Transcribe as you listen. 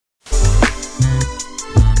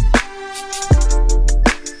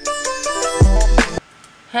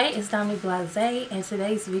Hey, it's Dominique and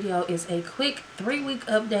today's video is a quick 3-week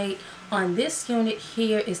update on this unit.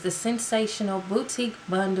 Here is the Sensational Boutique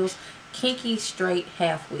Bundles Kinky Straight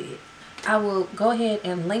Half Wig. I will go ahead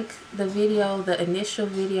and link the video, the initial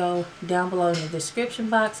video, down below in the description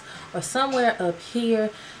box or somewhere up here.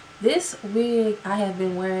 This wig I have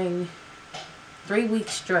been wearing 3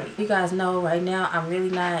 weeks straight. You guys know right now I'm really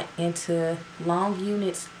not into long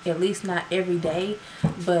units, at least not every day,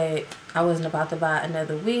 but I wasn't about to buy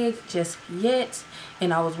another wig just yet,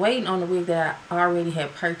 and I was waiting on the wig that I already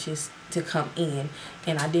had purchased to come in,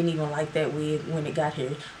 and I didn't even like that wig when it got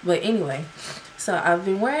here. But anyway, so I've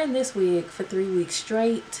been wearing this wig for 3 weeks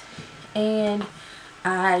straight, and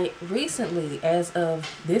I recently, as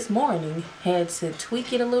of this morning, had to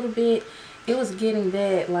tweak it a little bit. It was getting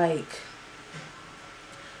that like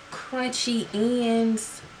crunchy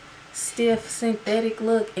ends, stiff synthetic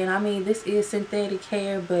look, and I mean this is synthetic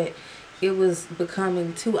hair, but it was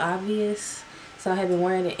becoming too obvious, so I had been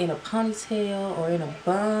wearing it in a ponytail or in a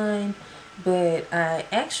bun. But I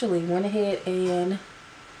actually went ahead and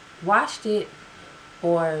washed it,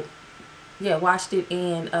 washed it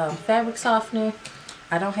in fabric softener.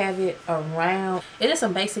 I don't have it around. It is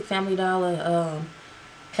some basic Family Dollar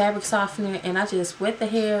fabric softener, and I just wet the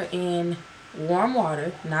hair in warm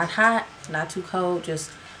water, not hot, not too cold,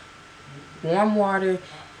 just warm water.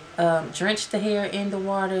 Drench the hair in the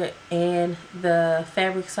water and the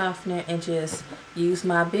fabric softener, and just use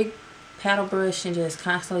my big paddle brush and just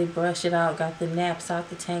constantly brush it out. Got the naps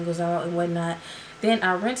out, the tangles out and whatnot. Then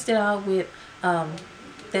I rinsed it out with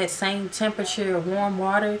that same temperature warm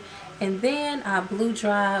water, and then I blow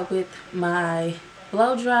dry with my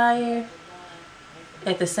blow dryer.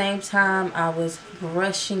 At the same time, I was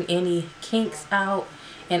brushing any kinks out,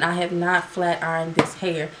 and I have not flat ironed this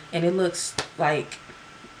hair, and it looks like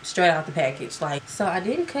straight out the package. Like, so I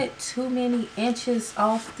didn't cut too many inches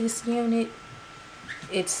off this unit.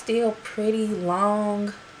 It's still pretty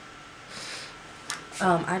long.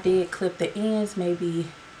 I did clip the ends maybe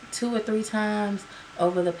 2 or 3 times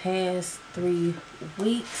over the past 3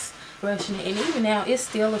 weeks, brushing it, and even now it's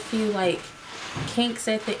still a few like kinks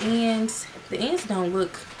at the ends. The ends don't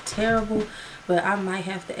look terrible, but I might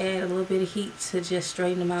have to add a little bit of heat to just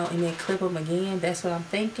straighten them out and then clip them again. That's what I'm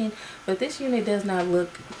thinking. But this unit does not look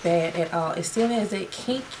bad at all. It still has that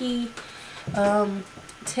kinky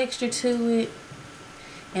texture to it,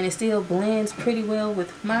 and it still blends pretty well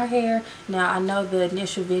with my hair. Now I know the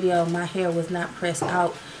initial video my hair was not pressed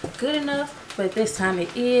out good enough, but this time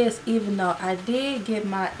it is, even though I did get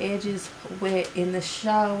my edges wet in the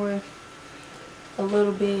shower a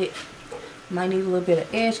little bit. Might need a little bit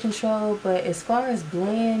of edge control, but as far as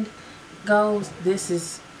blend goes, this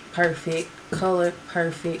is perfect. Color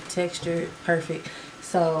perfect, texture perfect.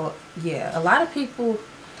 So yeah, a lot of people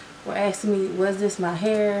were asking me, was this my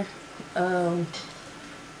hair? No,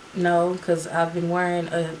 because I've been wearing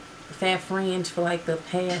a fat fringe for like the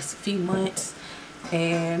past few months,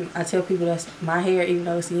 and I tell people that's my hair even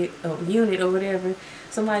though it's a unit or whatever.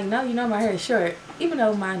 So I'm like, no, you know my hair is short, even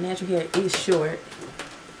though my natural hair is short.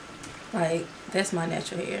 Like, that's my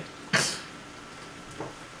natural hair.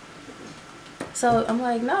 So I'm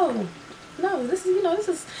like, no, this is, this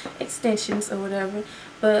is extensions or whatever.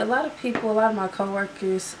 But a lot of people, a lot of my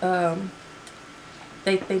coworkers,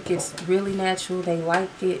 they think it's really natural. They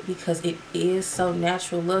like it because it is so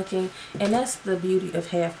natural looking, and that's the beauty of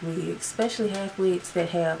half wigs, especially half wigs that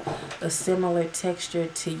have a similar texture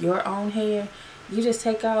to your own hair. You just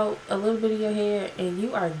take out a little bit of your hair and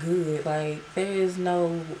you are good. Like, there is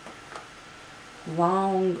no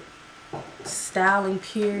long styling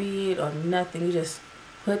period or nothing. You just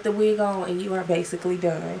put the wig on and you are basically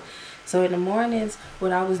done. So in the mornings,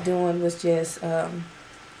 what I was doing was just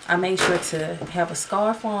I made sure to have a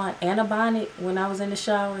scarf on and a bonnet when I was in the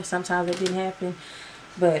shower. Sometimes it didn't happen,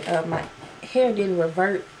 but my hair didn't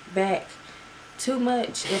revert back too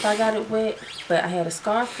much if I got it wet. But I had a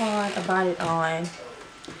scarf on, a bonnet on,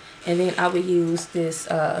 and then I would use this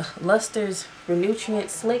Luster's Renutrient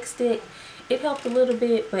Slick Stick. It helped a little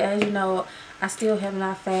bit, but as you know, I still have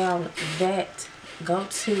not found that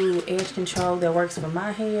go-to edge control that works for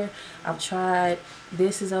my hair. I've tried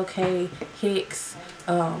This Is Okay, Hicks,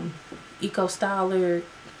 Eco Styler,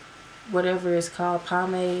 whatever it's called,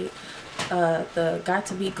 pomade, the Got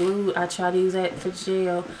To Be Glued. I tried to use that for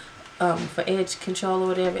gel, for edge control or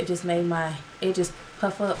whatever. It just made my edges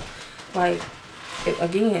puff up. Like,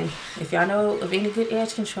 again, if y'all know of any good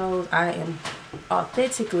edge controls, I am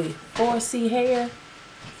authentically 4C hair.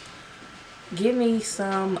 Give me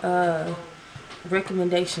some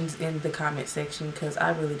recommendations in the comment section, because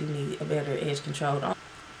I really do need a better edge control.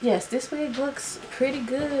 Yes, this wig looks pretty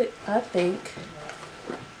good, I think.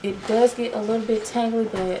 It does get a little bit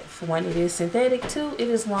tangly, but for when it is synthetic too, it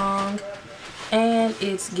is long and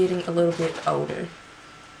it's getting a little bit older.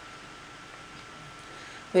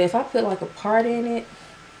 But if I put like a part in it,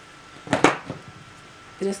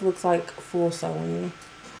 it just looks like full sewing.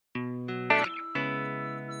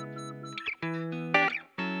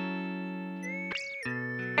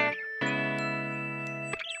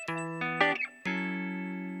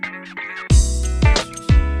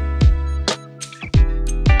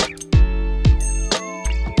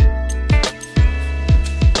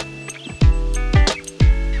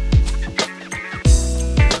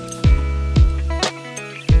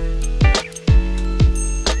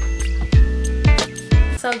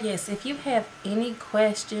 So yes, if you have any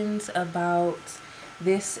questions about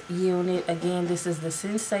this unit, again, this is the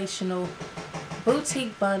Sensational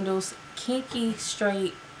Boutique Bundles Kinky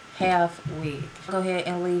Straight Half Wig. Go ahead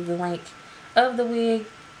and leave the link of the wig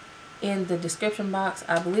in the description box.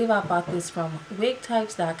 I believe I bought this from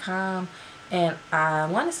wigtypes.com, and I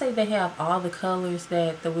want to say they have all the colors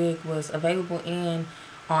that the wig was available in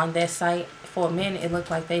on that site. For a minute it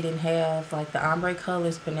looked like they didn't have like the ombre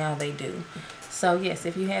colors, but now they do. So yes,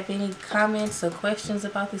 if you have any comments or questions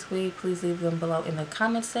about this wig, please leave them below in the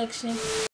comment section.